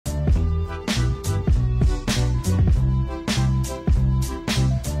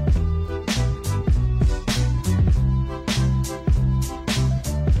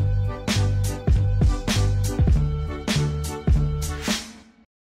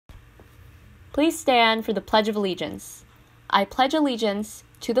Please stand for the Pledge of Allegiance. I pledge allegiance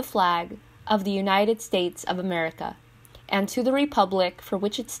to the flag of the United States of America and to the republic for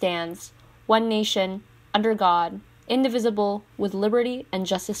which it stands, one nation, under God, indivisible, with liberty and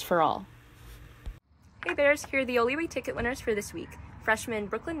justice for all. Hey Bears, here are the Oliway ticket winners for this week. Freshman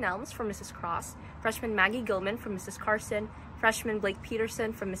Brooklyn Nelms from Mrs. Cross, freshman Maggie Gilman from Mrs. Carson, freshman Blake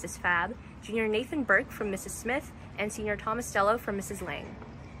Peterson from Mrs. Fab, junior Nathan Burke from Mrs. Smith, and senior Thomas Dello from Mrs. Lang.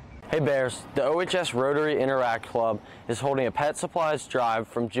 Hey Bears, the OHS Rotary Interact Club is holding a pet supplies drive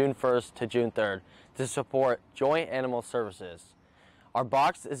from June 1st to June 3rd to support Joint Animal Services. Our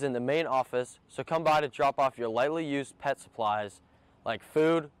box is in the main office, so come by to drop off your lightly used pet supplies like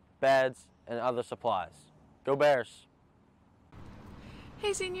food, beds, and other supplies. Go Bears!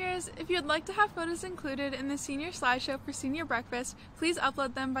 Hey seniors, if you'd like to have photos included in the senior slideshow for senior breakfast, please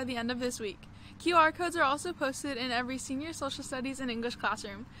upload them by the end of this week. QR codes are also posted in every senior social studies and English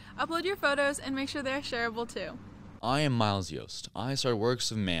classroom. Upload your photos and make sure they are shareable too. I am Miles Yost. I start Works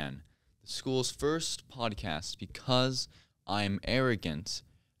of Man, the school's first podcast, because I am arrogant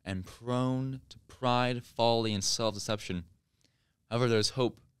and prone to pride, folly, and self-deception. However, there's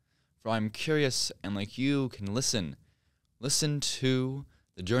hope, for I am curious and like you can listen. Listen to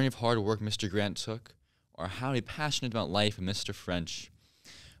the journey of hard work Mr. Grant took, or how to be passionate about life with Mr. French,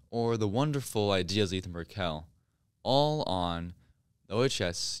 or the wonderful ideas of Ethan Burkell, all on the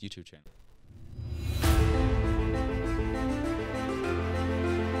OHS YouTube channel.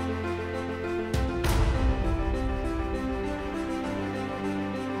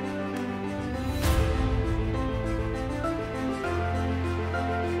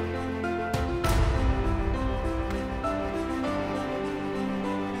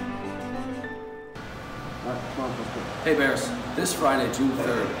 Hey Bears, this Friday, June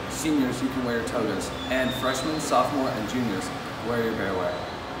 3rd, seniors, you can wear your togas, and freshmen, sophomore, and juniors, wear your bear wear.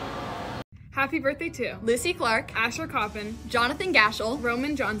 Happy birthday to Lucy Clark, Asher Coppin, Jonathan Gashel,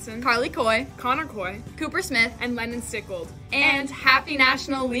 Roman Johnson, Carly Coy, Connor Coy, Cooper Smith, and Lennon Stickold. and happy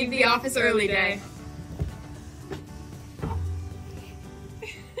National Leave the Office Early Day.